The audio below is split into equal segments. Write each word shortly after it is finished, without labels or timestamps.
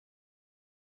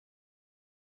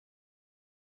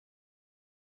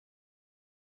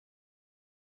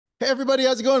Hey everybody,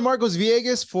 how's it going? Marcos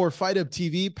Viegas for Fight Up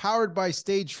TV, powered by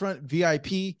Stagefront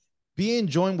VIP, being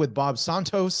joined with Bob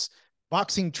Santos,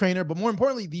 boxing trainer, but more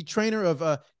importantly, the trainer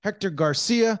of Hector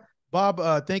Garcia. Bob,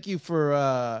 thank you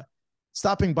for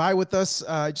stopping by with us.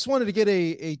 I just wanted to get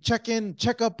a check-in,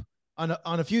 check-up on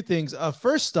a few things.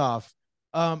 First off,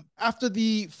 after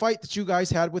the fight that you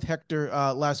guys had with Hector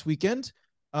last weekend,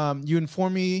 you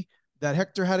informed me that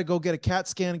Hector had to go get a CAT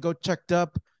scan and go checked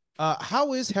up.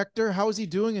 How is Hector? How is he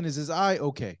doing? And is his eye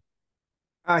okay?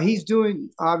 He's doing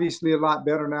obviously a lot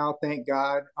better now, thank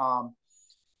God.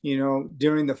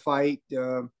 During the fight,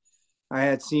 I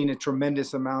had seen a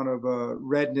tremendous amount of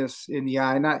redness in the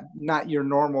eye, not your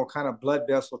normal kind of blood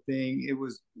vessel thing. It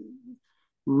was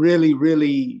really,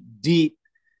 really deep,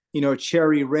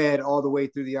 cherry red all the way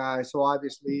through the eye. So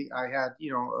obviously, I had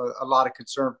a lot of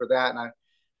concern for that, and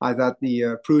I thought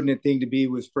the prudent thing to be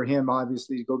was for him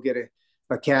obviously to go get a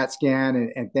CAT scan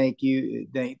and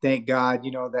thank God,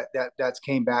 that's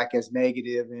came back as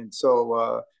negative, and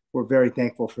so we're very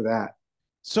thankful for that.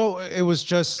 So it was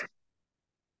just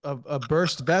a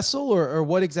burst vessel, or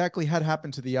what exactly had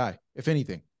happened to the eye, if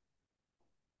anything?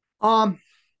 Um,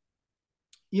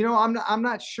 I'm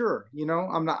not sure.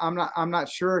 I'm not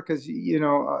sure because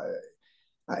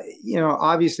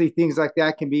obviously things like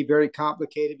that can be very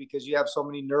complicated because you have so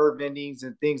many nerve endings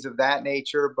and things of that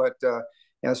nature. But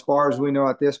as far as we know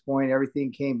at this point,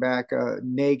 everything came back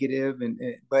negative,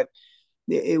 but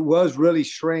it was really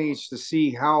strange to see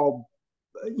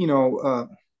you know uh,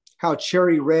 how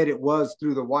cherry red it was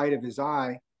through the white of his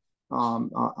eye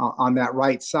on that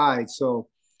right side. So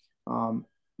um,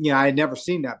 I had never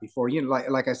seen that before.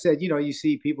 Like I said, you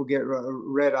see people get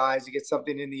red eyes, you get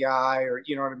something in the eye, or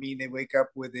you know what I mean. They wake up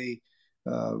with a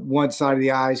one side of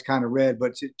the eye is kind of red,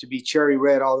 but to be cherry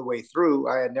red all the way through,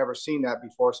 I had never seen that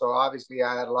before. So obviously,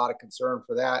 I had a lot of concern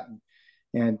for that,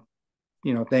 and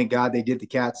thank God they did the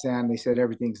CAT scan. They said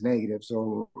everything's negative.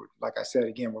 So, like I said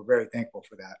again, we're very thankful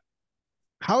for that.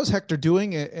 How is Hector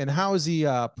doing, and how is he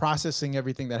processing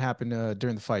everything that happened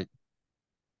during the fight?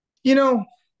 You know,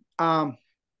 um,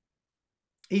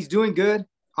 he's doing good.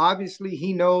 Obviously,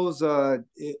 he knows. We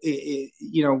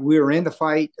were in the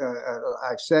fight.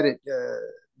 I've said it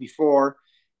before,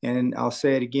 and I'll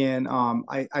say it again.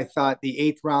 I thought the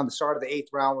eighth round, the start of the eighth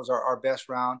round, was our best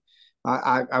round.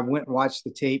 I went and watched the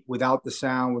tape without the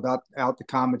sound, without the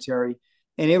commentary,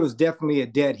 and it was definitely a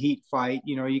dead heat fight.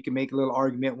 You can make a little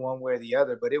argument one way or the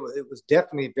other, but it was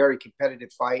definitely a very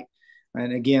competitive fight.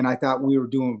 And again, I thought we were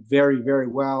doing very, very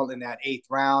well in that eighth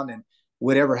round, and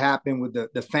whatever happened with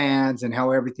the fans and how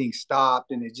everything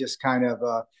stopped, and it just kind of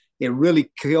it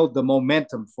really killed the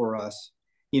momentum for us,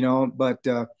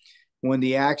 But when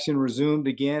the action resumed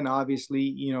again,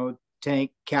 obviously,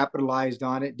 Tank capitalized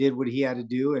on it, did what he had to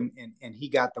do, and he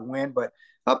got the win. But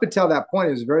up until that point,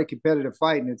 it was a very competitive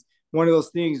fight, and it's one of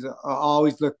those things I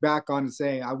always look back on and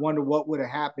say, I wonder what would have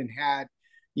happened had,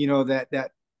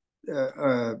 that uh,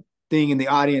 uh, thing in the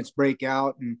audience break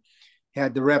out and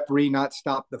had the referee not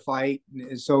stopped the fight.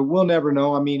 So we'll never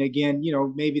know. I mean, again,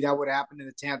 maybe that would happen in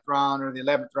the 10th round or the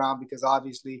 11th round because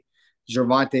obviously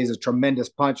Gervonta is a tremendous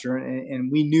puncher, and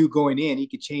we knew going in he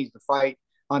could change the fight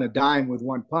on a dime with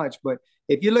one punch. But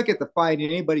if you look at the fight,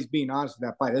 and anybody's being honest with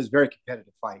that fight, it was a very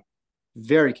competitive fight,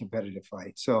 very competitive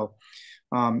fight. So,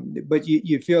 but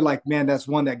you feel like, man, that's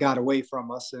one that got away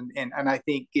from us, and I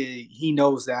think he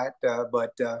knows that.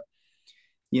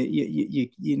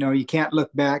 You can't look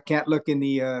back, can't look in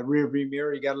the rear view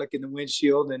mirror. You got to look in the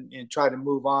windshield and try to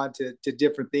move on to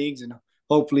different things and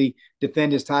hopefully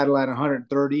defend his title at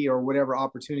 130 or whatever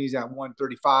opportunities at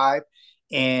 135.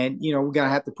 And we're gonna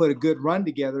have to put a good run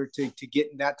together to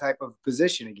get in that type of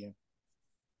position again.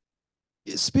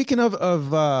 Speaking of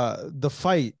the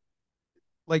fight,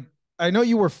 like I know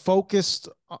you were focused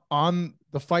on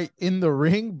the fight in the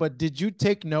ring, but did you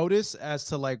take notice as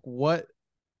to like what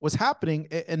was happening?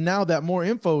 And now that more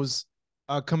infos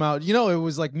come out, it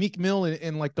was like Meek Mill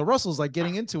and like the Russells like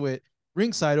getting into it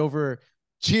ringside over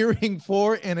cheering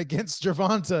for and against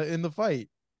Gervonta in the fight.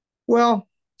 Well,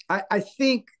 I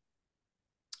think,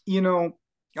 you know,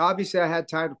 obviously I had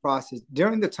time to process.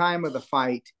 During the time of the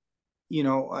fight,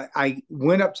 I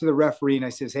went up to the referee and I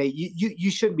says, "Hey,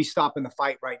 you shouldn't be stopping the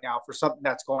fight right now for something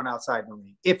that's going outside the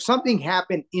ring. If something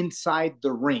happened inside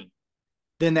the ring,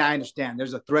 then I understand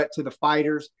there's a threat to the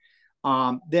fighters.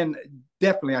 Then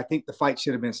definitely I think the fight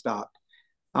should have been stopped.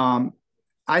 Um,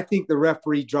 I think the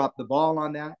referee dropped the ball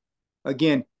on that.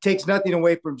 Again, takes nothing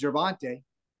away from Gervonta,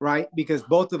 right? Because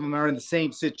both of them are in the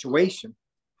same situation.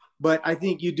 But I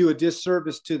think you do a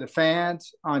disservice to the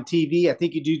fans on TV. I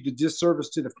think you do the disservice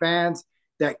to the fans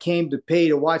that came to pay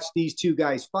to watch these two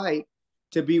guys fight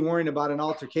to be worrying about an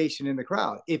altercation in the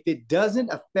crowd. If it doesn't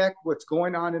affect what's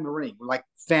going on in the ring, like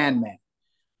fan man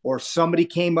or somebody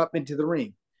came up into the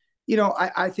ring,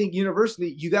 I think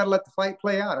universally you got to let the fight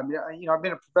play out. I mean, I've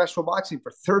been in professional boxing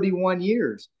for 31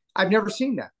 years. I've never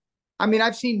seen that. I mean,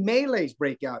 I've seen melees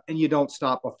break out and you don't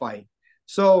stop a fight.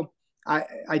 So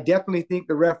I definitely think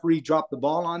the referee dropped the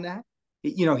ball on that.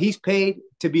 He's paid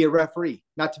to be a referee,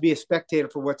 not to be a spectator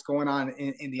for what's going on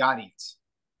in the audience.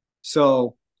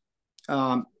 So,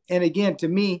 and again, to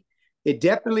me, it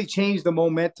definitely changed the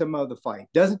momentum of the fight.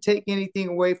 Doesn't take anything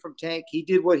away from Tank. He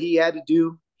did what he had to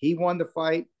do. He won the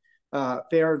fight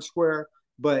fair and square,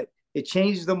 but it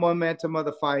changed the momentum of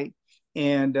the fight.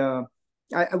 And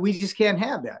we just can't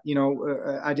have that.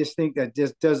 I just think that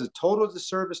just does a total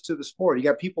disservice to the sport. You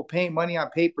got people paying money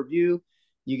on pay-per-view.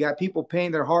 You got people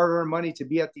paying their hard-earned money to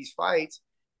be at these fights.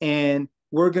 And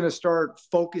we're going to start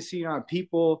focusing on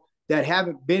people that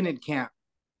haven't been in camp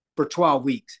for 12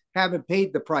 weeks, haven't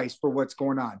paid the price for what's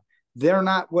going on. They're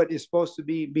not what is supposed to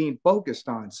be being focused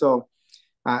on. So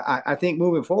I think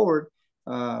moving forward,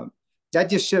 that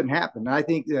just shouldn't happen. And I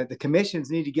think that the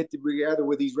commissions need to get together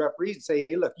with these referees and say,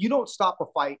 hey, look, you don't stop a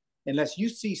fight unless you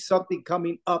see something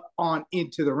coming up on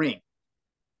into the ring.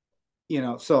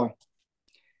 So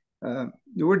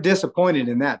we're disappointed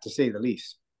in that, to say the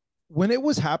least. When it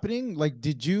was happening, like,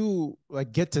 did you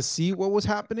get to see what was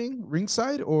happening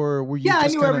ringside, or were you? Yeah, I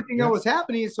knew everything that was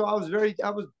happening. So I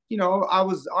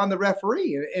was on the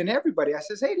referee and everybody. I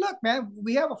says, hey, look, man,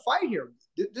 we have a fight here.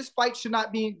 This fight should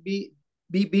not be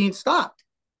being stopped.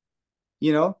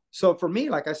 So for me,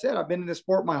 like I said, I've been in this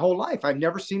sport my whole life. I've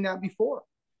never seen that before.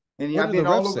 And I've been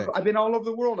all over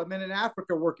the world. I've been in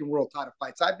Africa working world title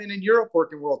fights. I've been in Europe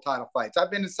working world title fights.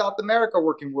 I've been in South America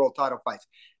working world title fights.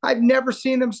 I've never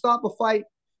seen them stop a fight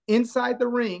inside the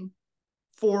ring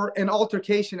for an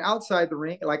altercation outside the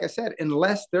ring, like I said,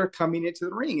 unless they're coming into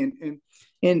the ring.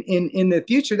 And in the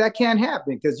future, that can't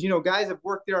happen because, guys have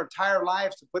worked their entire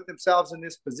lives to put themselves in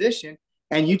this position,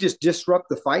 and you just disrupt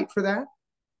the fight for that.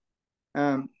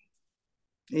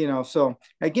 So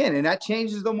again, and that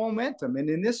changes the momentum. And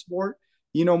in this sport,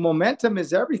 momentum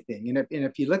is everything. And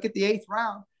if you look at the 8th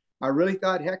round, I really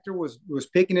thought Hector was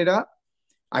picking it up.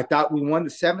 I thought we won the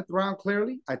 7th round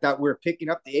clearly. I thought we were picking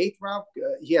up the 8th round.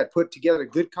 He had put together a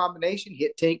good combination,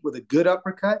 hit Tank with a good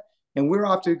uppercut, and we're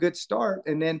off to a good start.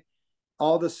 And then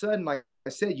all of a sudden, like I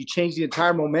said, you change the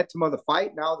entire momentum of the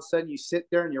fight. Now all of a sudden you sit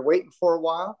there and you're waiting for a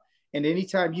while. And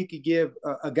anytime you could give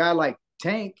a guy like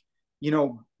Tank,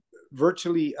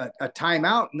 virtually a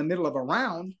timeout in the middle of a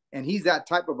round, and he's that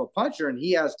type of a puncher, and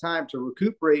he has time to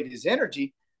recuperate his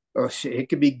energy, it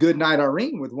could be good night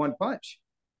Irene with one punch.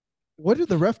 What did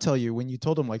the ref tell you when you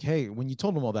told him, when you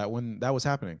told him all that, when that was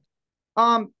happening?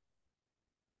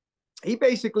 He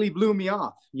basically blew me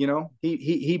off.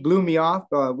 He blew me off.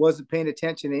 Wasn't paying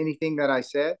attention to anything that I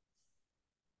said.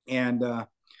 And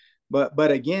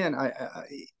but again,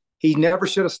 he never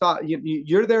should have stopped.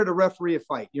 You're there to referee a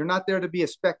fight. You're not there to be a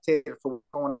spectator for what's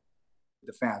going on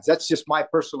with the fans. That's just my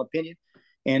personal opinion.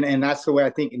 And that's the way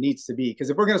I think it needs to be. Because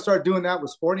if we're going to start doing that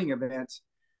with sporting events,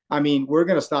 I mean, we're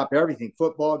going to stop everything.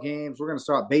 Football games, we're going to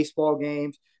stop baseball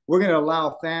games. We're going to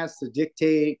allow fans to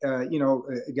dictate,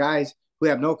 guys who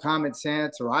have no common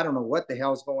sense, or I don't know what the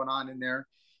hell's going on in there,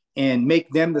 and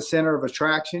make them the center of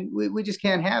attraction. We just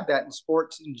can't have that in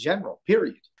sports in general,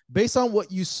 period. Based on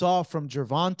what you saw from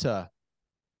Gervonta,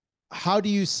 how do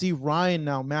you see Ryan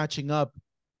now matching up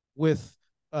with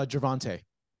Gervonta?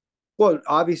 Well,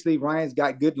 obviously Ryan's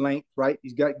got good length, right?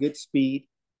 He's got good speed.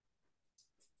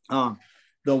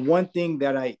 The one thing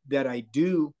that I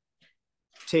do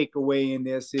take away in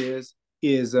this is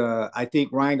I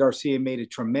think Ryan Garcia made a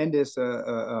tremendous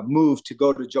move to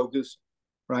go to Joe Goosen,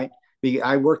 right?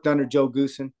 I worked under Joe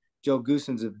Goosen. Joe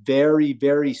Goosen's a very,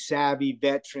 very savvy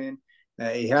veteran.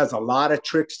 He has a lot of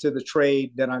tricks to the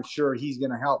trade that I'm sure he's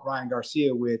going to help Ryan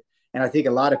Garcia with. And I think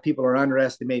a lot of people are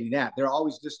underestimating that. They're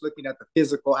always just looking at the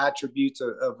physical attributes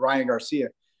of Ryan Garcia.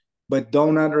 But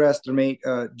don't underestimate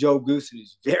Joe Goosen.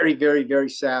 He's very, very, very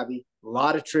savvy. A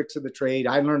lot of tricks of the trade.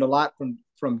 I learned a lot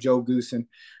from Joe Goosen.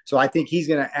 So I think he's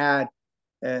going to add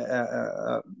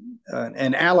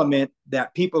an element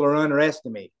that people are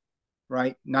underestimating,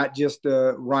 right? Not just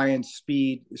Ryan's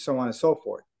speed, so on and so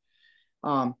forth.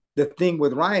 The thing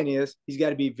with Ryan is he's got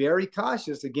to be very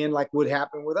cautious, again, like what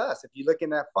happened with us. If you look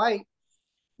in that fight,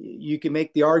 you can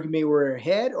make the argument we're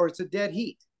ahead or it's a dead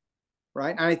heat,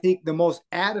 right? And I think the most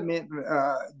adamant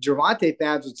Gervonta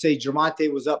fans would say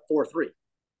Gervonta was up 4-3.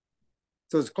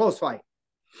 So it's a close fight.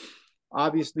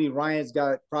 Obviously, Ryan's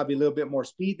got probably a little bit more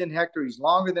speed than Hector. He's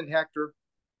longer than Hector.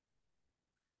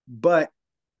 But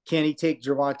can he take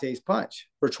Gervonta's punch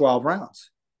for 12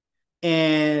 rounds?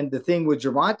 And the thing with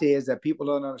Gervonta is that people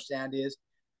don't understand is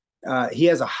he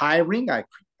has a high ring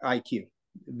IQ,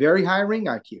 very high ring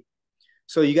IQ.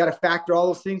 So you got to factor all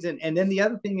those things in. And then the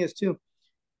other thing is too,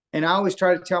 and I always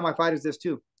try to tell my fighters this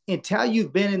too, until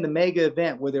you've been in the mega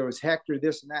event, whether it was Hector,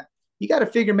 this and that, you got to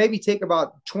figure maybe take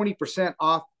about 20%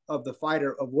 off of the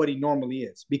fighter of what he normally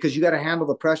is, because you got to handle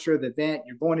the pressure of the event.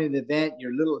 You're going into the event,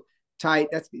 you're a little tight.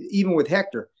 That's even with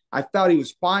Hector. I felt he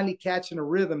was finally catching a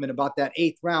rhythm in about that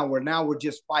 8th round where now we're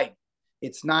just fighting.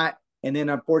 It's not. And then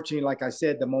unfortunately, like I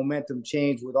said, the momentum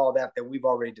changed with all that we've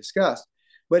already discussed.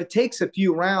 But it takes a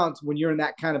few rounds when you're in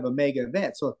that kind of a mega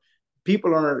event. So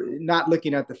people are not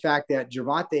looking at the fact that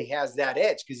Gervonta has that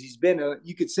edge because he's been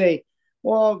you could say,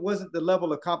 well, it wasn't the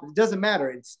level of competition. It doesn't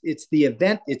matter. It's the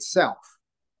event itself.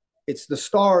 It's the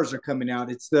stars are coming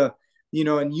out. It's the,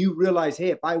 and you realize, hey,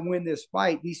 if I win this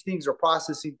fight, these things are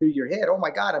processing through your head. Oh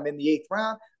my God, I'm in the 8th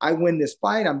round. I win this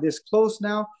fight. I'm this close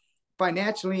now.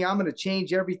 Financially, I'm going to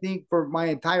change everything for my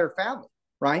entire family,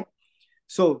 right?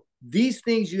 So these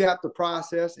things you have to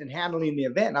process and handling the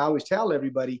event. And I always tell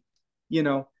everybody,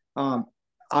 I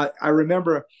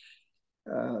remember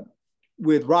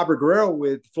with Robert Guerrero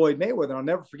with Floyd Mayweather, I'll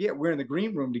never forget, we're in the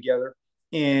green room together,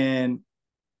 and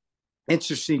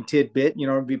interesting tidbit,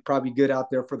 it'd be probably good out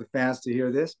there for the fans to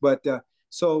hear this. But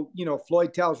so,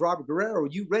 Floyd tells Robert Guerrero,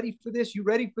 you ready for this? You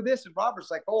ready for this? And Robert's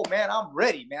like, oh man, I'm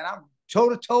ready, man. I'm toe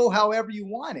to toe, however you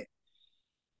want it.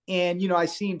 And, I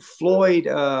seen Floyd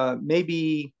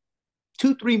maybe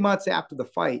 2-3 months after the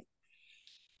fight.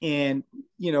 And,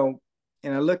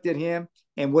 and I looked at him,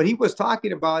 and what he was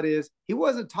talking about is he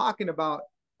wasn't talking about,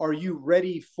 are you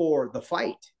ready for the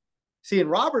fight? See, in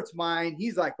Robert's mind,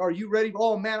 he's like, are you ready?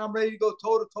 Oh, man, I'm ready to go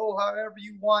toe-to-toe, however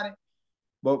you want it.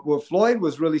 But what Floyd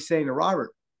was really saying to Robert,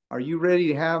 are you ready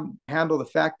to handle the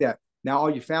fact that now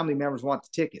all your family members want the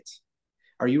tickets?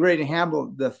 Are you ready to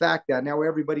handle the fact that now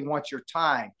everybody wants your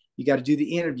time? You got to do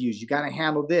the interviews. You got to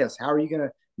handle this. How are you going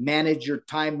to manage your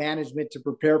time management to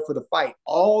prepare for the fight?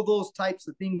 All those types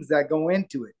of things that go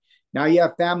into it. Now you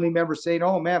have family members saying,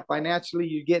 oh man, financially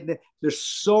you're getting it. There's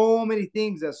so many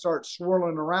things that start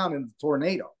swirling around in the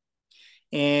tornado.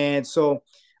 And so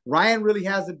Ryan really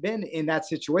hasn't been in that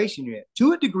situation yet,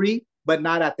 to a degree, but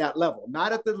not at that level,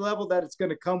 not at the level that it's going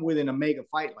to come within a mega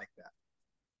fight like that.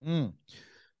 Mm.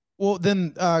 Well,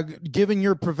 then, given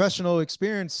your professional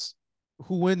experience,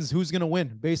 who wins? Who's going to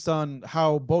win based on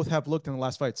how both have looked in the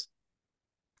last fights?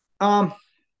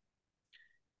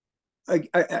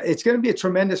 It's going to be a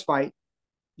tremendous fight.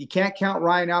 You can't count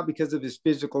Ryan out because of his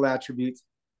physical attributes.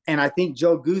 And I think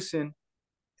Joe Goosen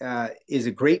is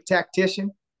a great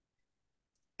tactician.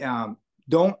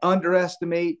 Don't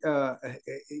underestimate, how,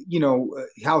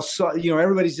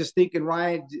 everybody's just thinking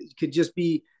Ryan could just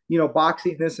be,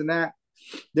 boxing, this and that.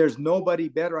 There's nobody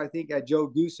better, I think, at Joe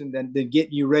Goosen than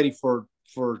getting you ready for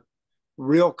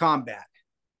real combat.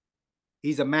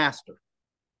 He's a master.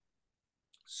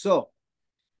 So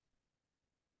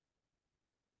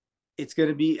I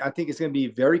think it's going to be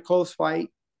a very close fight.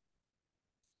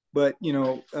 But,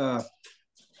 Gervonta,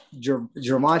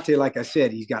 like I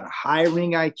said, he's got a high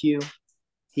ring IQ.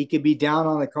 He could be down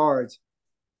on the cards,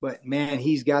 but man,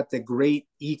 he's got the great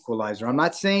equalizer. I'm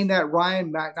not saying that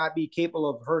Ryan might not be capable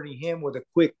of hurting him with a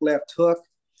quick left hook,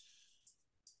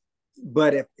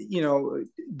 but if,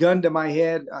 gun to my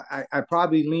head, I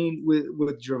probably lean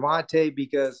with Gervonta,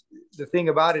 because the thing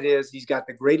about it is he's got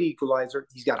the great equalizer.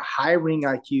 He's got a high ring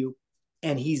IQ,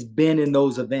 and he's been in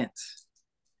those events.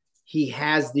 He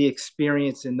has the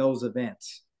experience in those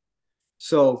events.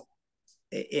 So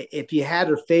if you had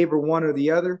to favor one or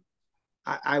the other,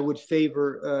 I would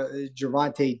favor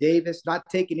Gervonta Davis, not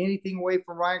taking anything away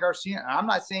from Ryan Garcia. I'm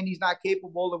not saying he's not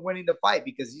capable of winning the fight,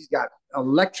 because he's got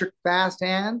electric fast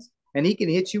hands, and he can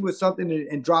hit you with something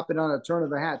and drop it on a turn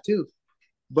of a hat too.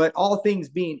 But all things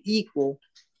being equal,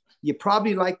 you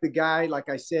probably like the guy, like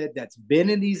I said, that's been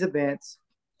in these events.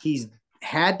 He's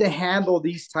had to handle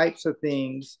these types of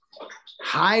things,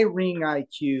 high ring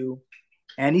IQ,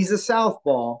 and he's a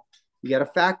southpaw. You got to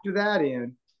factor that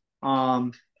in.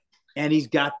 And he's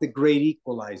got the great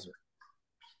equalizer.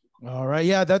 All right.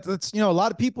 Yeah, that's a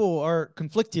lot of people are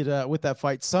conflicted with that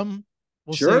fight. Some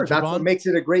will sure, say that's what makes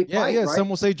it a great fight. Yeah, right? Some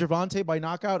will say Gervonta by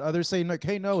knockout. Others say, like,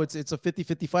 hey, no, it's a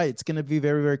 50-50 fight. It's going to be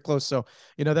very, very close. So,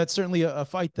 that's certainly a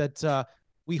fight that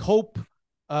we hope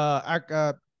I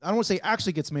don't want to say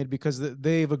actually gets made, because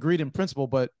they've agreed in principle,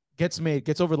 but gets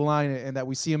over the line, and that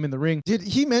we see him in the ring. Did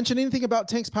he mention anything about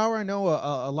Tank's power? I know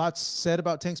a lot's said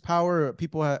about Tank's power.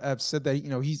 People have said that,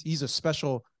 he's a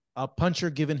special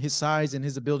puncher given his size and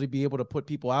his ability to be able to put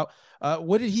people out.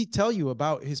 What did he tell you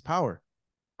about his power?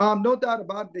 No doubt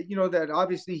about it. You know that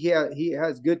obviously he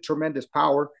has good, tremendous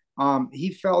power.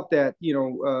 He felt that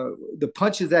the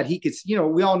punches that he could,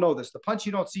 we all know this. The punch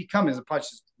you don't see coming is the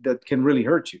punches that can really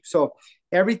hurt you. So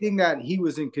everything that he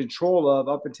was in control of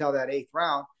up until that eighth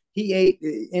round, he ate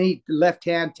any left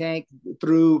hand tank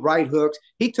through right hooks.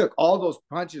 He took all those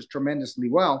punches tremendously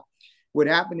well. What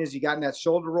happened is he got in that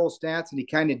shoulder roll stance and he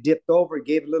kind of dipped over,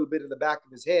 gave a little bit of the back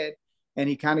of his head, and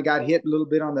he kind of got hit a little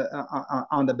bit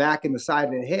on the back and the side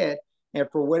of the head. And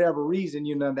for whatever reason,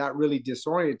 that really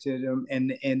disoriented him.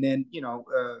 And then,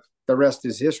 the rest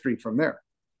is history from there.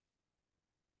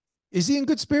 Is he in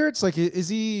good spirits? Like, is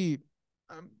he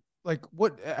like,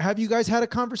 what have you guys had a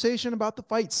conversation about the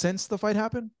fight since the fight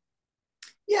happened?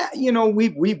 Yeah.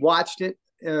 We've watched it.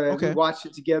 Okay. We watched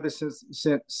it together since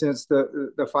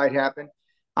the fight happened.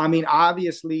 I mean,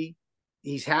 obviously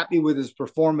he's happy with his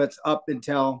performance up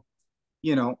until,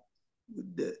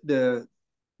 the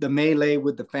melee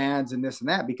with the fans and this and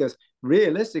that, because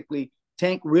realistically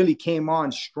Tank really came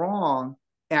on strong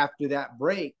after that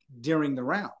break during the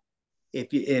round.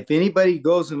 If anybody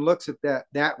goes and looks at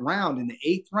that round in the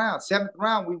eighth round, seventh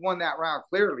round, we won that round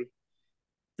clearly.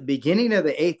 The beginning of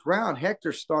the eighth round,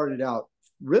 Hector started out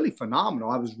really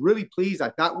phenomenal. I was really pleased. I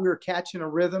thought we were catching a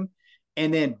rhythm,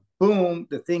 and then boom,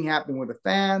 the thing happened with the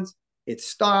fans. It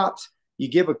stops. You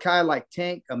give a guy like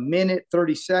Tank a minute,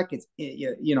 30 seconds,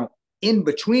 in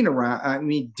between a round. I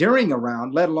mean, during a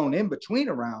round, let alone in between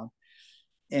a round.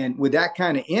 And with that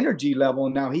kind of energy level,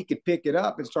 now he could pick it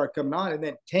up and start coming on. And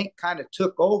then Tank kind of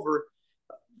took over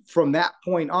from that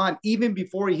point on, even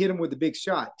before he hit him with the big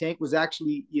shot. Tank was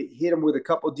actually hit him with a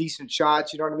couple decent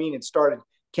shots, you know what I mean, and started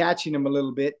catching him a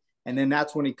little bit. And then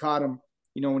that's when he caught him,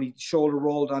 when he shoulder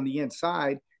rolled on the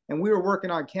inside. And we were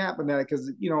working on camp and that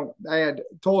because, I had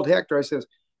told Hector, I says,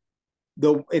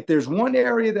 if there's one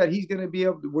area that he's going to be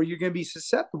able to, where you're going to be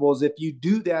susceptible is if you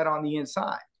do that on the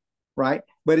inside, right?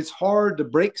 But it's hard to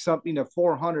break something of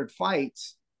 400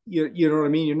 fights. You know what I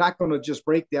mean? You're not going to just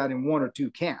break that in one or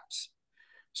two camps.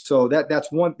 So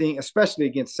that's one thing, especially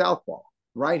against southpaw.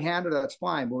 Right-hander, that's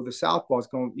fine. But with the southpaw, it's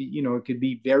going, it could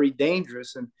be very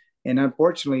dangerous, and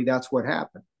unfortunately, that's what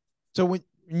happened. So when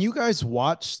you guys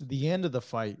watched the end of the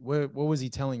fight, what was he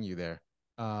telling you there?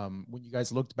 When you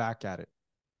guys looked back at it?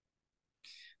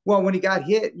 Well, when he got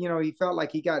hit, he felt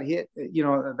like he got hit, in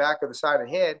the back of the side of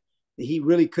the head. He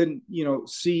really couldn't,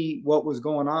 see what was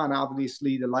going on.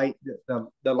 Obviously,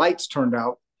 the lights turned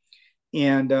out,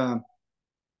 and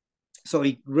so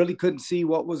he really couldn't see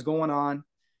what was going on,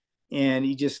 and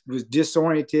he just was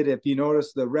disoriented. If you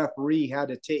notice, the referee had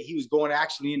to take. He was going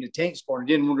actually into Tank's corner,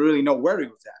 didn't really know where he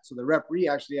was at, so the referee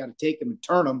actually had to take him and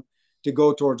turn him to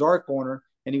go towards our corner,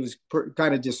 and he was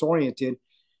kind of disoriented.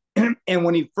 And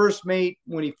when he first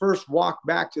walked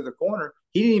back to the corner,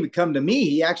 he didn't even come to me.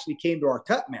 He actually came to our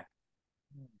cut man.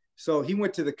 So he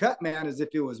went to the cut man as if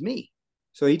it was me.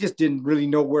 So he just didn't really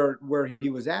know where he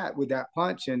was at with that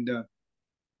punch. And,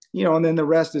 and then the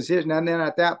rest is his. And then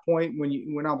at that point,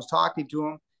 when I was talking to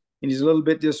him and he's a little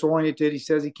bit disoriented, he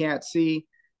says he can't see,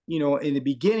 in the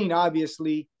beginning,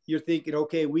 obviously you're thinking,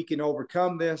 okay, we can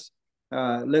overcome this.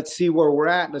 Let's see where we're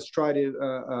at. Let's try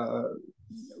to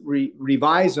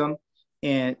revise him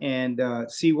and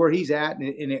see where he's at.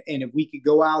 And if we could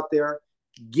go out there,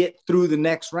 get through the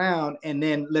next round, and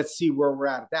then let's see where we're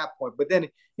at that point. But then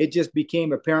it just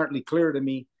became apparently clear to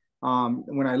me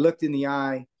when I looked in the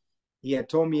eye. He had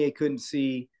told me he couldn't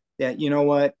see that,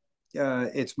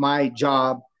 it's my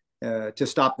job to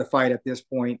stop the fight at this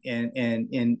point and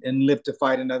live to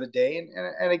fight another day.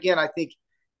 And again, I think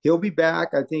he'll be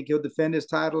back. I think he'll defend his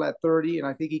title at 30, and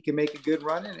I think he can make a good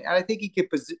run. And I think he can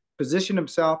position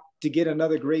himself to get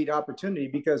another great opportunity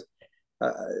because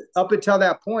up until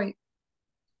that point,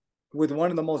 with one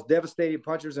of the most devastating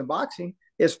punchers in boxing,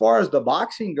 as far as the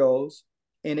boxing goes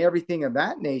and everything of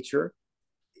that nature,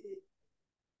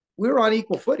 we were on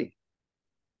equal footing.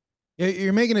 Yeah,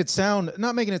 you're making it sound,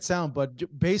 not making it sound,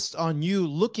 but based on you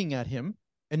looking at him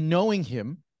and knowing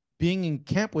him, being in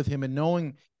camp with him and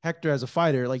knowing Hector as a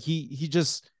fighter, like he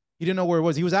didn't know where it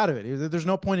was. He was out of it. There's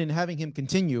no point in having him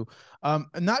continue. I'm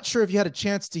not sure if you had a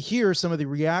chance to hear some of the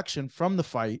reaction from the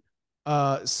fight.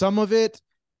 Some of it,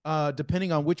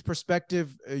 depending on which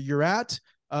perspective you're at,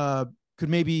 could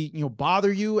maybe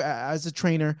bother you as a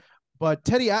trainer. But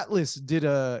Teddy Atlas did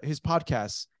his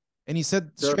podcast, and he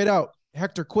said straight out,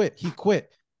 Hector quit. He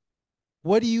quit.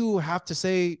 What do you have to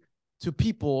say to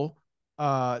people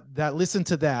that listen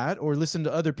to that or listen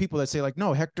to other people that say like,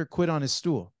 no, Hector quit on his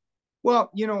stool?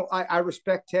 Well, I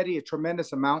respect Teddy a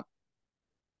tremendous amount.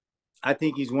 I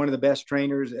think he's one of the best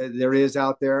trainers there is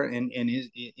out there, and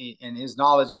his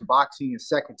knowledge of boxing is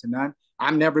second to none.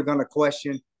 I'm never going to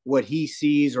question what he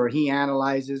sees or he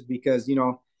analyzes, because, you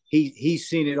know, he's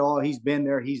seen it all. He's been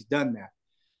there. He's done that.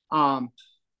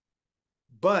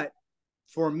 But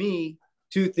for me,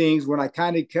 two things: when I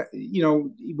kind of, you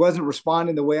know, he wasn't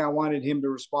responding the way I wanted him to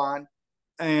respond,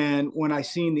 and when I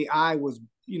seen the eye was,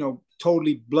 you know,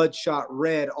 totally bloodshot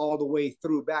red all the way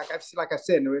through back. I've seen, like I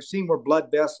said, I've seen more blood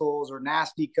vessels or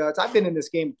nasty cuts. I've been in this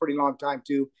game a pretty long time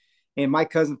too, and my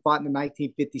cousin fought in the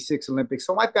 1956 Olympics,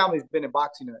 so my family's been in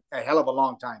boxing a hell of a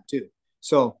long time too.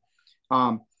 So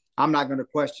I'm not going to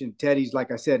question Teddy's,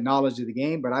 like I said, knowledge of the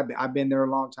game, but I've been there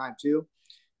a long time too.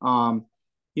 Um,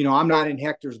 you know, I'm not in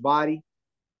Hector's body.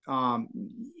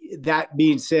 That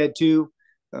being said, too,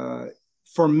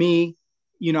 for me,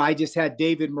 you know, I just had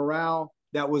David Morale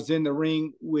that was in the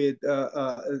ring with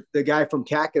the guy from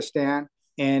Kakistan,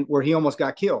 and where he almost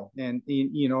got killed, and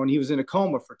you know, and he was in a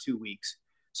coma for 2 weeks.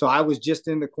 So I was just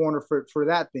in the corner for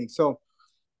that thing. So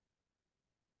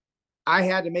I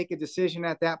had to make a decision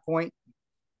at that point,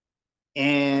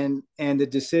 and the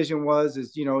decision was,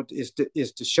 is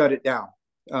to shut it down.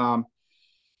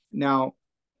 Now,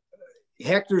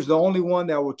 Hector's the only one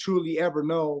that will truly ever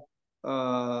know.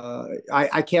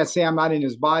 I can't say I'm not in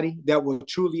his body, that will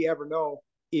truly ever know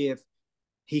if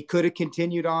he could have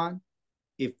continued on,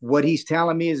 if what he's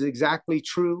telling me is exactly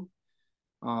true.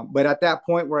 But at that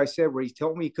point where he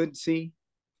told me he couldn't see,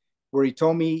 where he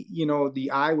told me, you know,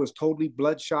 the eye was totally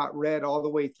bloodshot red all the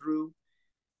way through.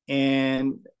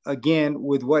 And again,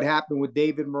 with what happened with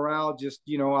David Morale, just,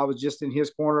 you know, I was just in his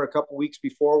corner a couple weeks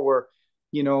before, where,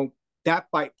 you know, that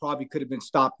fight probably could have been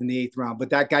stopped in the 8th round,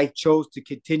 but that guy chose to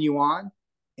continue on,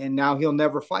 and now he'll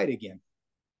never fight again.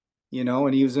 You know,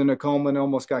 and he was in a coma and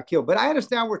almost got killed. But I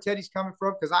understand where Teddy's coming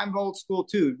from, because I'm old school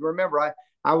too. Remember,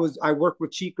 I worked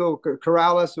with Chico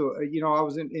Corrales, so, you know, I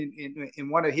was in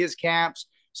one of his camps.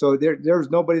 So there's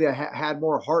nobody that had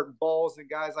more heart and balls than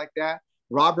guys like that.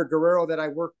 Robert Guerrero, that I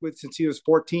worked with since he was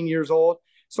 14 years old.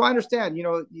 So I understand,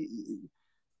 you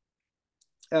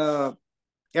know,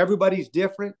 everybody's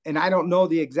different, and I don't know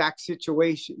the exact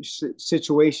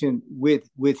situation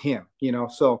with him, you know.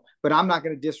 So, but I'm not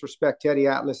going to disrespect Teddy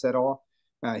Atlas at all.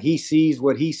 He sees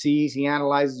what he sees. He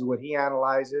analyzes what he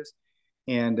analyzes.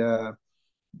 And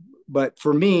but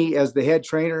for me, as the head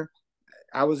trainer,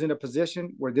 I was in a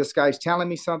position where this guy's telling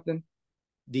me something.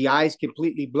 The eyes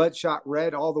completely bloodshot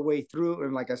red all the way through,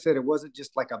 and like I said, it wasn't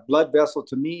just like a blood vessel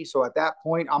to me. So at that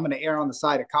point, I'm going to err on the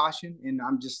side of caution, and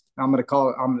I'm going to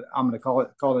call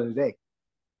it a day.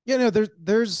 Yeah, no,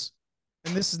 there's,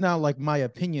 and this is now like my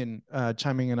opinion,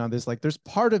 chiming in on this. Like, there's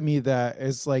part of me that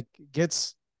is like,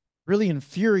 gets really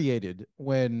infuriated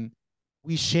when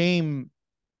we shame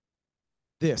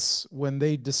this, when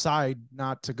they decide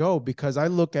not to go, because I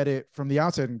look at it from the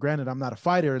outside, and granted, I'm not a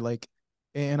fighter, like,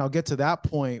 and I'll get to that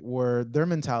point where their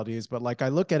mentality is, but like, I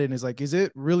look at it and it's like, is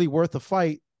it really worth a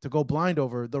fight to go blind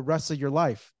over the rest of your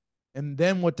life? And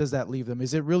then what does that leave them?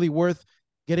 Is it really worth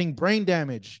getting brain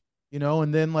damage, you know?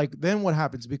 And then like, then what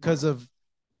happens because of,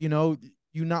 you know,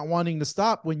 you not wanting to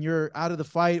stop when you're out of the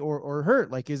fight or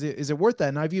hurt? Like, is it worth that?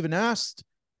 And I've even asked,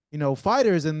 you know,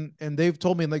 fighters, and they've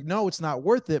told me like, no, it's not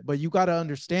worth it, but you got to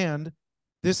understand,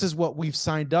 this is what we've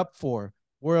signed up for.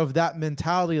 We're of that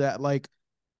mentality that like,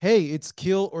 hey, it's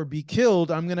kill or be killed.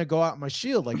 I'm going to go out my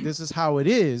shield. Like, this is how it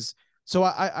is. So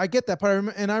I get that part.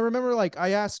 And I remember, like,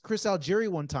 I asked Chris Algieri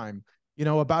one time, you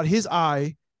know, about his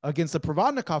eye against the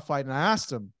Provodnikov fight. And I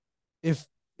asked him, if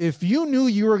you knew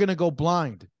you were going to go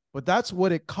blind, but that's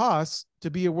what it costs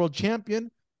to be a world champion,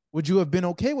 would you have been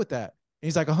okay with that? And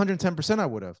he's like, 110% I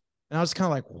would have. And I was kind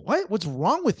of like, what? What's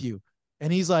wrong with you?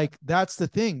 And he's like, that's the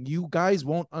thing. You guys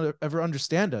won't ever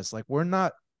understand us. Like, we're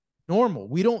not normal.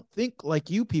 We don't think like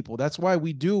you people. That's why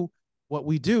we do what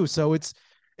we do. So it's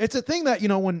a thing that, you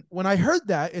know, when I heard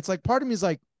that, it's like, part of me is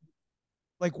like,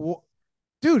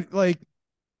 dude, like,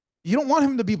 you don't want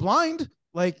him to be blind.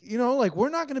 Like, you know, like, we're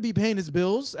not going to be paying his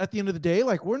bills at the end of the day.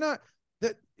 Like, we're not,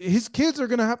 that his kids are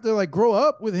going to have to like grow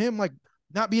up with him, like,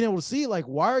 not being able to see. Like,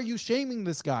 why are you shaming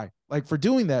this guy like for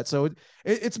doing that? So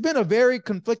it's been a very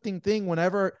conflicting thing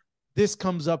whenever this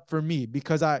comes up for me,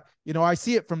 because I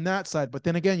see it from that side, but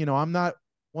then again, you know, I'm not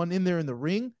one in there in the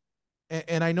ring,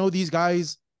 and I know these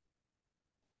guys,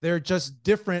 they're just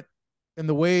different in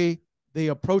the way they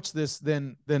approach this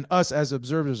than us as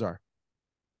observers are.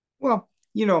 Well,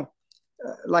 you know,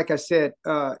 like I said,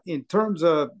 in terms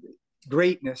of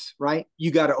greatness, right,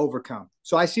 you got to overcome.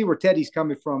 So I see where Teddy's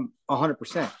coming from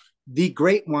 100%. The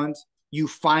great ones, you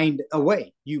find a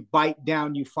way. You bite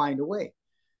down, you find a way.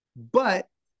 But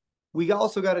we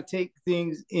also got to take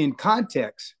things in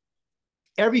context.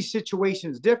 Every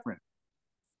situation is different.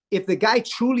 If the guy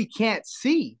truly can't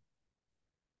see,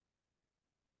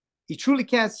 he truly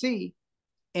can't see,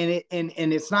 and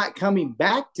it's not coming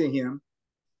back to him,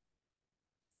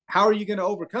 how are you going to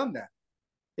overcome that?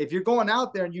 If you're going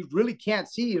out there and you really can't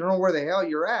see, you don't know where the hell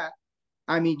you're at,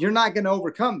 I mean, you're not going to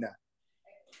overcome that.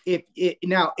 If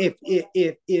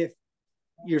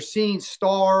you're seeing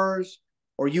stars,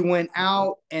 or you went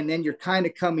out and then you're kind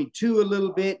of coming to a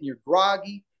little bit and you're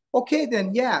groggy, okay,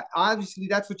 then yeah, obviously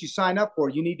that's what you sign up for.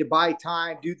 You need to buy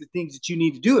time, do the things that you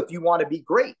need to do if you want to be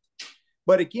great.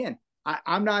 But again,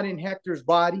 I'm not in Hector's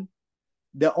body.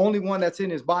 The only one that's in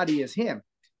his body is him.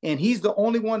 And he's the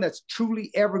only one that's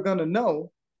truly ever going to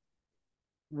know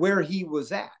where he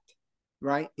was at,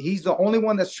 right? He's the only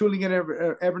one that's truly going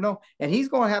to ever know. And he's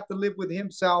going to have to live with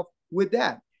himself with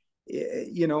that.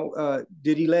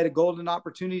 Did he let a golden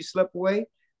opportunity slip away?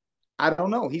 I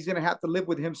don't know. He's going to have to live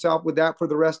with himself with that for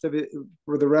the rest of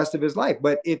his life.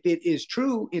 But if it is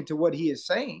true into what he is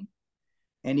saying,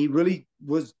 and he really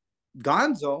was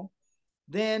gonzo,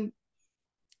 then,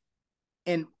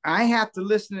 and I have to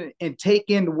listen and take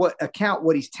into account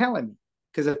what he's telling me.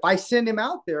 Because if I send him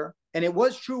out there and it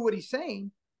was true what he's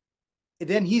saying,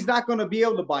 then he's not going to be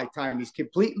able to buy time. He's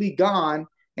completely gone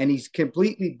and he's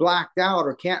completely blacked out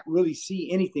or can't really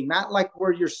see anything. Not like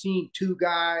where you're seeing two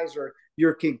guys or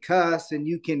you're concussed and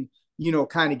you can,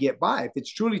 kind of get by. If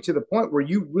it's truly to the point where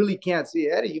you really can't see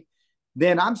ahead of you,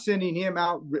 then I'm sending him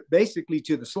out basically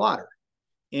to the slaughter.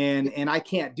 And I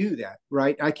can't do that,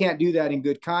 right? I can't do that in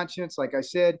good conscience. Like I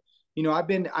said, I've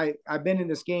been in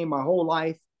this game my whole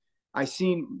life. I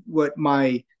seen what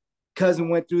my cousin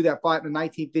went through. That fight in the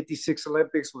 1956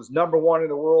 Olympics, was #1 in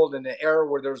the world in the era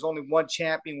where there was only one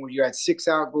champion, where you had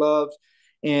 6-ounce gloves.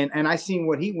 And I seen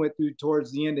what he went through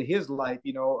towards the end of his life.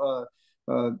 I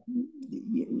don't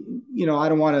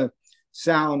want to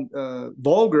sound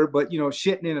vulgar, but,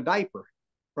 shitting in a diaper,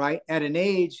 right? At an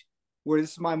age where,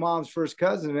 this is my mom's first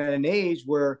cousin, at an age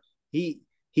where he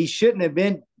shouldn't have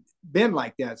been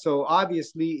like that. So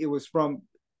obviously it was from,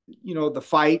 the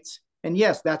fights. And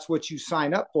yes, that's what you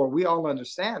sign up for. We all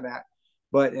understand that.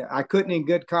 But I couldn't in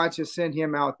good conscience send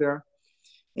him out there.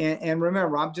 And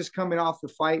remember, I'm just coming off the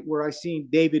fight where I seen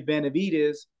David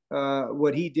Benavidez,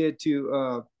 what he did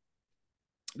to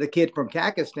the kid from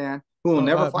Pakistan, who will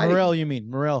never fight Morrell, again. you mean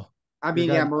Morrell? I mean,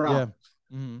 yeah, Morrell. Yeah.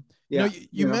 Mm-hmm. Yeah.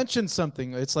 You mentioned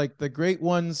something. It's like the great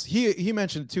ones. He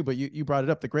mentioned it too, but you brought it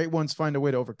up. The great ones find a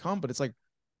way to overcome. But it's like,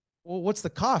 well, what's the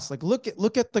cost? Like, look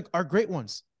at our great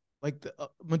ones. Like the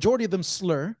majority of them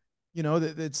slur.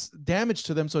 It's damage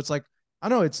to them. So it's like, I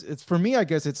don't know. It's for me, I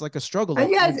guess it's like a struggle. Like,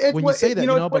 when you say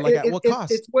that, but like at what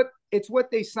cost? It's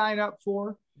what they sign up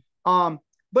for.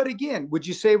 But again, would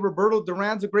you say Roberto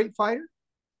Duran's a great fighter?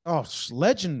 Oh,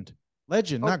 legend,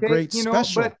 okay, not great,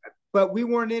 special. But we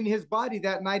weren't in his body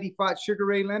that night. He fought Sugar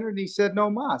Ray Leonard, and he said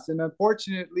no mas. And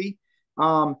unfortunately,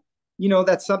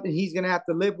 that's something he's going to have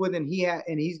to live with, and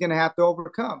he's going to have to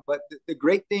overcome. But the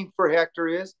great thing for Hector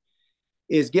is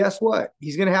guess what?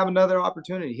 He's going to have another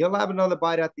opportunity. He'll have another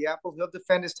bite at the apple. He'll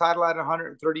defend his title at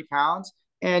 130 pounds,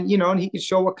 and he can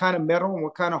show what kind of mettle and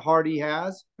what kind of heart he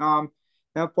has.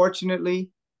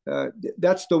 Unfortunately,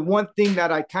 that's the one thing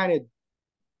that I kind of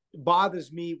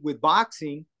bothers me with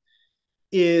boxing,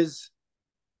 is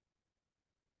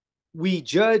we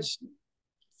judge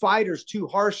fighters too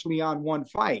harshly on one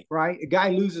fight, right? A guy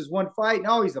loses one fight,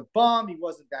 no, he's a bum, he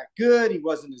wasn't that good, he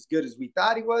wasn't as good as we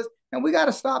thought he was, and we got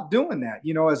to stop doing that.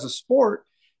 As a sport,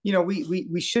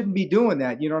 we shouldn't be doing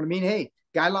that. You know what I mean? Hey,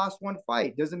 guy lost one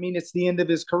fight doesn't mean it's the end of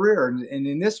his career. And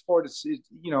in this sport, it's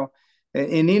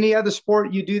in any other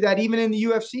sport, you do that. Even in the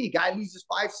UFC, guy loses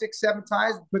 5, 6, 7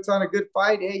 times, puts on a good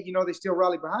fight. Hey, they still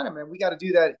rally behind him. And we got to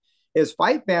do that as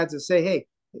fight fans and say, hey,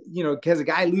 because a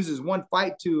guy loses one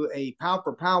fight to a pound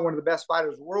for pound, one of the best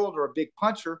fighters in the world, or a big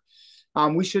puncher,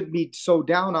 we shouldn't be so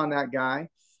down on that guy.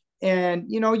 And,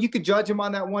 you could judge him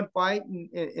on that one fight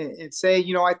and say,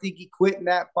 I think he quit in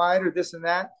that fight or this and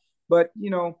that. But,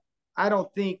 I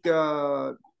don't think,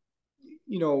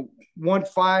 one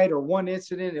fight or one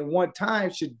incident and one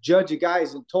time should judge a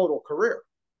guy's total career.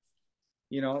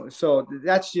 So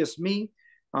that's just me.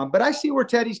 But I see where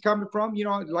Teddy's coming from.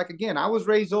 Like, again, I was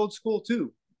raised old school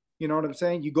too. You know what I'm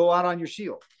saying? You go out on your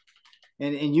shield.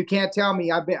 And you can't tell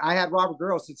me I had Robert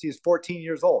Guerrero since he was 14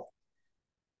 years old.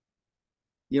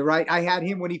 You're right. I had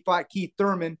him when he fought Keith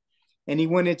Thurman, and he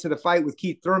went into the fight with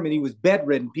Keith Thurman. He was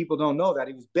bedridden. People don't know that.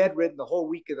 He was bedridden the whole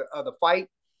week of the fight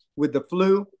with the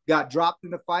flu, got dropped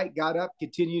in the fight, got up,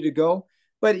 continued to go.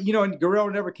 But, and Guerrero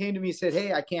never came to me and said,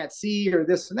 hey, I can't see or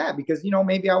this and that, because,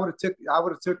 maybe I would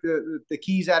have took the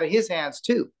keys out of his hands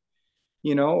too,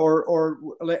 or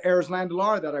Aris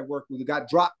Landelar that I worked with, who got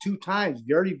dropped 2 times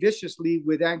very viciously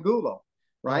with Angulo.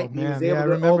 Oh right? And he was man, yeah, I able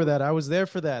to remember that. I was there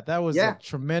for that. That was a yeah,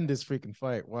 tremendous freaking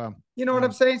fight. Wow. you know what Yeah.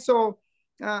 I'm saying? So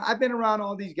I've been around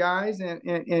all these guys,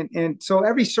 and so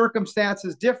every circumstance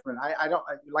is different. I don't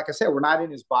like I said, we're not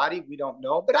in his body, we don't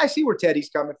know, but I see where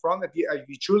Teddy's coming from. If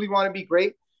you truly want to be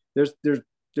great,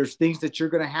 there's things that you're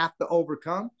going to have to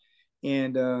overcome,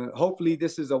 and hopefully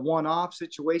this is a one-off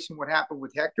situation. What happened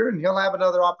with Hector, and he'll have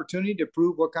another opportunity to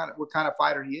prove what kind of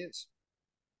fighter he is.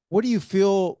 What do you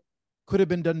feel could have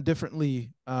been done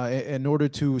differently in order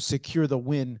to secure the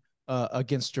win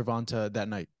against Gervonta that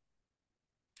night?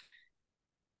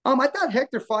 I thought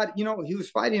Hector fought, he was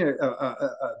fighting a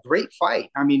great fight.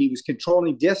 I mean, he was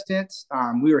controlling distance.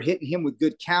 We were hitting him with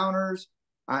good counters.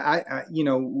 We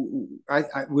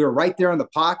were right there in the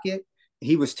pocket.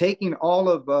 He was taking all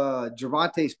of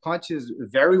Gervonta's punches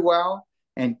very well,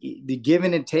 and the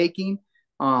giving and taking.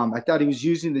 I thought he was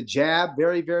using the jab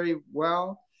very, very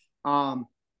well. Um,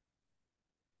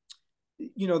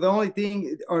 the only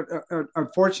thing,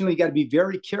 unfortunately, you got to be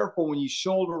very careful when you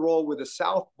shoulder roll with a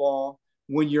southpaw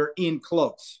when you're in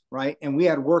close, right? And we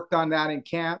had worked on that in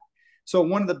camp. So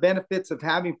one of the benefits of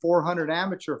having 400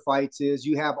 amateur fights is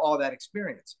you have all that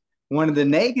experience. One of the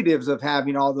negatives of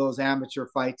having all those amateur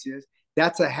fights is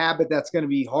that's a habit that's going to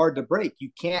be hard to break. You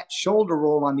can't shoulder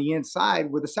roll on the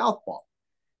inside with a southpaw.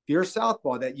 If you're a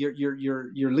southpaw, that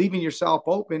you're leaving yourself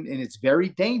open, and it's very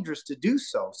dangerous to do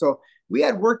so. So we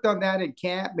had worked on that in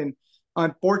camp, and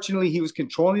unfortunately, he was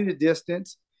controlling the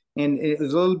distance, and it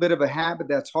was a little bit of a habit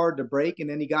that's hard to break. And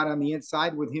then he got on the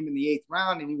inside with him in the 8th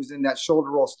round, and he was in that shoulder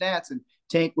roll stance, and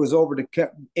Tank was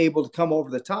able to come over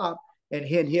the top and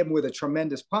hit him with a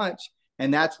tremendous punch,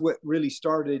 and that's what really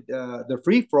started the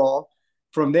free for all.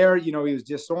 From there, he was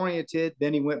disoriented.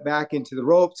 Then he went back into the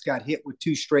ropes, got hit with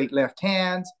 2 straight left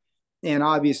hands, and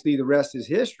obviously the rest is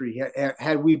history.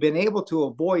 Had we been able to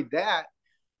avoid that,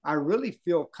 I really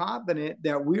feel confident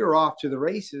that we are off to the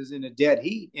races in a dead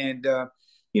heat. And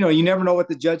you never know what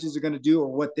the judges are going to do or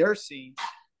what they're seeing.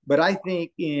 But I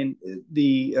think in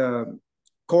the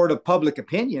court of public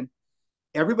opinion,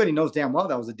 everybody knows damn well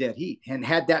that was a dead heat. And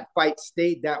had that fight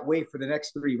stayed that way for the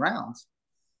next 3 rounds,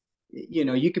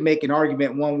 you can make an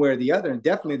argument one way or the other, and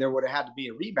definitely there would have had to be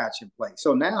a rematch in play.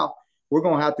 So now we're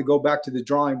going to have to go back to the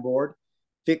drawing board,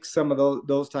 fix some of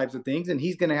those types of things, and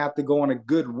he's going to have to go on a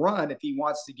good run if he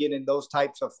wants to get in those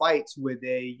types of fights with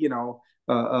a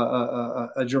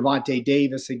Gervonta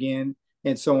Davis again,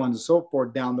 and so on and so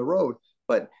forth down the road.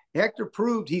 But Hector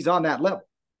proved he's on that level.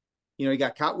 He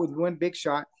got caught with one big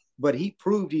shot, but he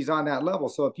proved he's on that level.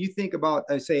 So if you think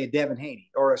about, say, a Devin Haney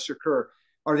or a Shakur,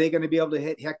 are they going to be able to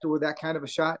hit Hector with that kind of a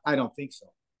shot? I don't think so.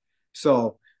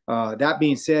 So that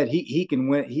being said, he can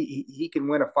win. He can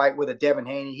win a fight with a Devin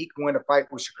Haney. He can win a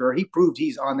fight with Shakur. He proved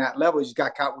he's on that level. He just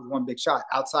got caught with one big shot.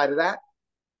 Outside of that,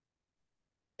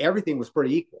 everything was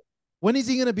pretty equal. When is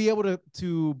he going to be able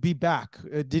to be back?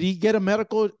 Did he get a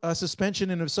medical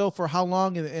suspension, and if so, for how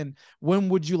long? And when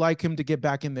would you like him to get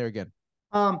back in there again?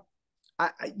 I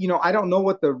don't know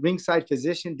what the ringside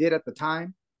physician did at the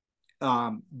time,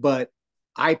 but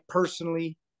I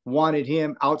personally wanted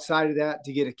him outside of that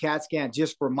to get a CAT scan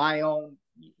just for my own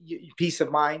peace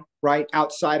of mind, right?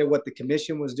 Outside of what the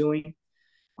commission was doing.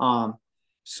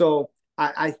 So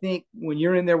I think when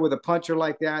you're in there with a puncher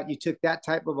like that, you took that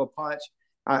type of a punch.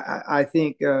 I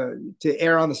think to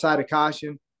err on the side of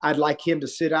caution, I'd like him to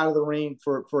sit out of the ring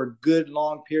for a good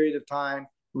long period of time,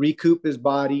 recoup his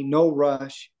body, no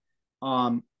rush.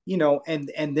 And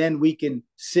then we can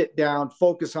sit down,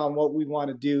 focus on what we want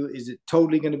to do. Is it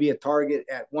totally going to be a target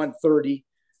at 130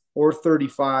 or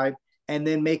 35, and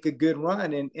then make a good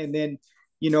run? And then,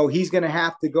 he's going to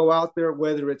have to go out there,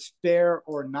 whether it's fair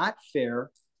or not fair.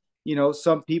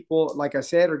 Some people, like I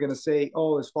said, are going to say,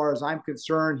 oh, as far as I'm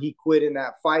concerned, he quit in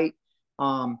that fight.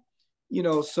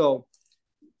 So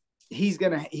he's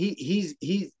going to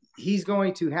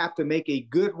have to make a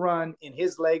good run in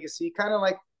his legacy, kind of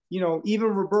like, even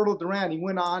Roberto Duran, he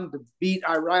went on to beat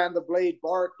Iran the Blade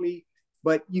Barkley,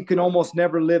 but you can almost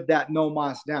never live that no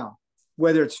mas down,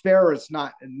 whether it's fair or it's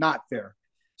not fair.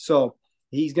 So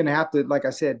he's going to have to, like I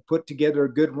said, put together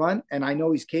a good run, and I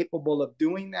know he's capable of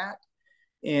doing that.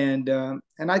 And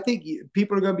I think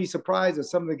people are going to be surprised at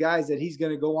some of the guys that he's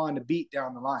going to go on to beat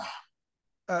down the line.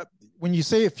 When you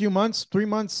say a few months, 3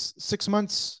 months, 6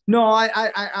 months? No,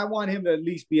 I want him to at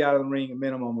least be out of the ring a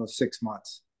minimum of 6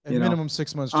 months. Minimum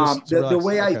 6 months. Just the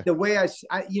way I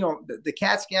the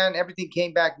CAT scan, everything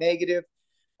came back negative.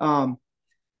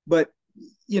 But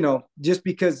just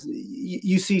because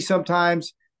you see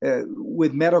sometimes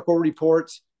with medical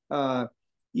reports,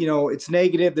 it's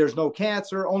negative, there's no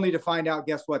cancer, only to find out,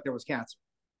 guess what, there was cancer,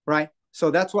 right?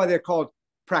 So that's why they're called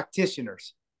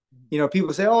practitioners. You know,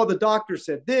 people say, oh, the doctor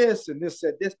said this and this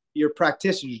said this. You're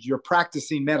practitioners. You're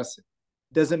practicing medicine.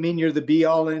 Doesn't mean you're the be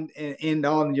all and end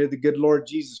all and you're the good Lord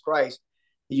Jesus Christ.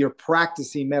 You're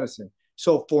practicing medicine.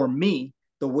 So for me,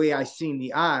 the way I seen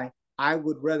the eye, I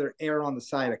would rather err on the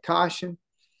side of caution,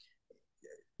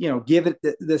 you know, give it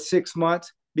the 6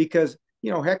 months because,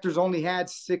 you know, Hector's only had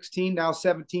 16, now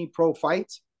 17 pro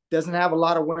fights, doesn't have a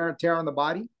lot of wear and tear on the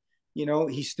body. You know,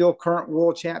 he's still current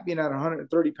world champion at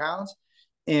 130 pounds.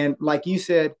 And like you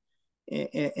said,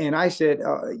 and I said,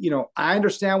 you know, I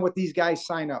understand what these guys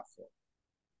sign up for.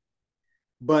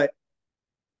 But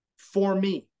for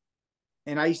me,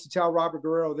 and I used to tell Robert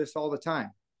Guerrero this all the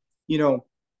time, you know,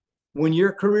 when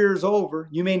your career is over,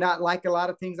 you may not like a lot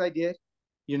of things I did.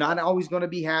 You're not always going to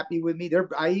be happy with me.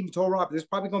 I even told Robert, there's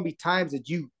probably going to be times that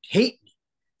you hate me.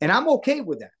 And I'm okay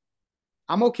with that.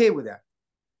 I'm okay with that.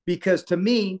 Because to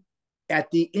me, at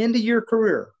the end of your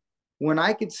career, when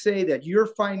I could say that you're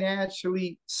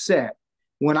financially set,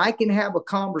 when I can have a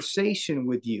conversation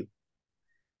with you,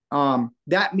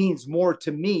 that means more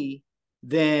to me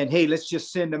than, hey, let's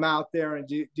just send them out there and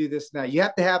do this now. You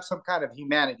have to have some kind of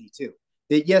humanity too.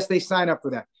 That yes, they sign up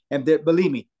for that. And that,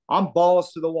 believe me, I'm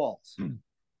balls to the walls.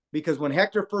 Because when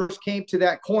Hector first came to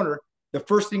that corner, the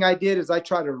first thing I did is I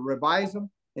tried to revise him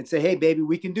and say, hey, baby,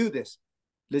 we can do this.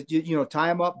 Let's, you know,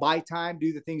 tie him up, buy time,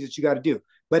 do the things that you got to do.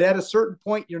 But at a certain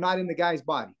point, you're not in the guy's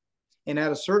body. And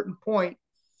at a certain point,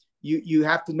 you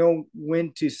have to know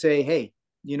when to say, hey,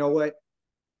 you know what?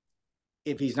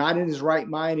 If he's not in his right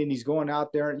mind and he's going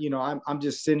out there, you know, I'm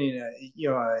just sending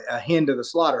a hen to the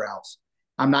slaughterhouse.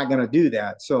 I'm not going to do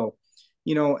that. So,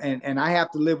 you know, and I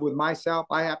have to live with myself.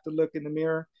 I have to look in the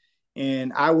mirror,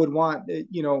 and I would want,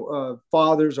 you know,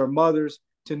 fathers or mothers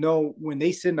to know when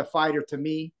they send a fighter to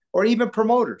me, or even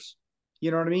promoters,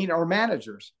 you know what I mean, or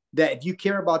managers, that if you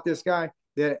care about this guy,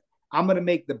 that I'm going to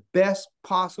make the best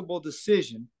possible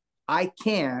decision I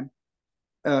can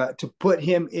to put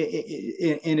him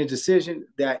in a decision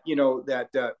that, you know, that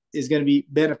is going to be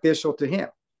beneficial to him.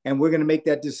 And we're going to make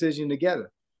that decision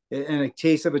together. In a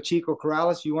case of a Chico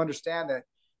Corrales, you understand that,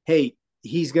 hey,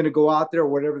 he's going to go out there,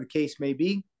 whatever the case may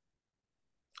be.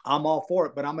 I'm all for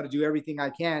it, but I'm going to do everything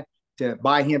I can to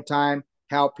buy him time,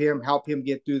 help him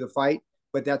get through the fight.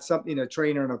 But that's something a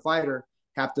trainer and a fighter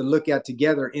have to look at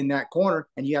together in that corner,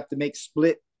 and you have to make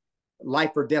split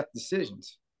life or death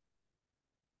decisions.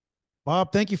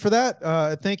 Bob, thank you for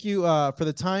that. Thank you for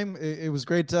the time. It was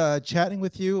great chatting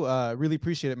with you. Really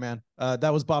appreciate it, man.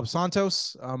 That was Bob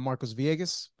Santos, Marcos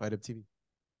Villegas, Fight Up TV.